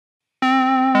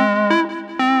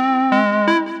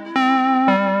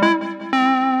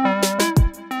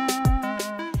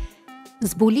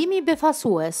Zbulimi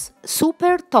befasues,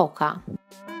 Supertoka.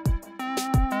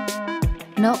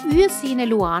 Në yjësinë e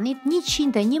Luanit,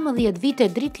 111 vite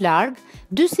dritë larg,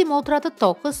 2 simotra të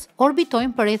tokës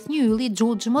orbitojnë përreth një ylli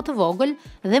xhuxh më të vogël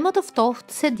dhe më të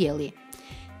ftohtë se Dielli.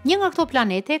 Një nga këto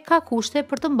planete ka kushte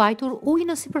për të mbajtur ujë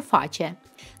në sipërfaqe.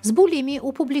 Zbulimi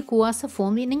u publikua së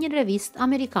fundi në një revistë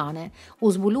amerikane. U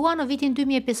zbulua në vitin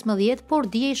 2015, por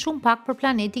dijej shumë pak për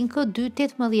planetin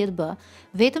K2-18b,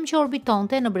 vetëm që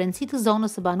orbitonte në brendësi të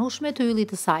zonës së banueshme të yllit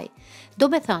të saj. Do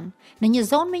me thënë, në një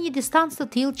zonë me një distancë të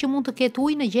tillë që mund të ketë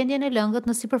ujë në gjendjen e lëngët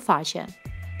në sipërfaqe.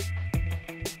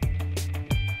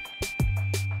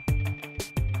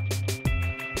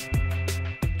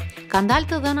 Ka ndalë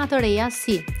të dhëna të reja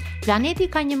si planeti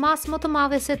ka një masë më të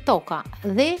madhe se toka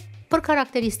dhe për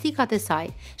karakteristikat e saj,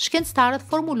 shkencëtarët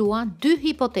formuluan 2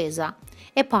 hipoteza.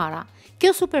 E para,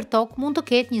 kjo supertok mund të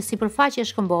ketë një sipërfaqe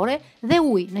shkëmbore dhe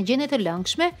ujë në gjendje të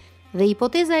lëngshme, dhe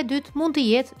hipoteza e dytë mund të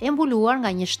jetë e mbuluar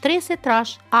nga një shtresë e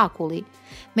trash akulli.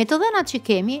 Me të dhënat që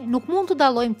kemi, nuk mund të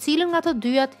dallojmë cilën nga të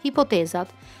dyjat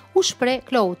hipotezat, u shpreh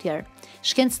Cloutier.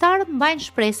 Shkencëtarët mbajnë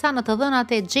shpresa në të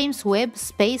dhënat e James Webb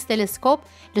Space Telescope,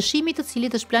 lëshimi të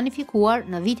cilit është planifikuar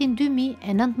në vitin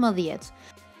 2019.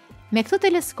 Me këtë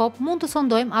teleskop mund të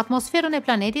sondojmë atmosferën e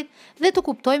planetit dhe të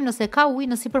kuptojmë nëse ka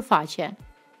ujë në sipërfaqe,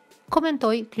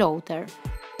 komentoi Cloutier.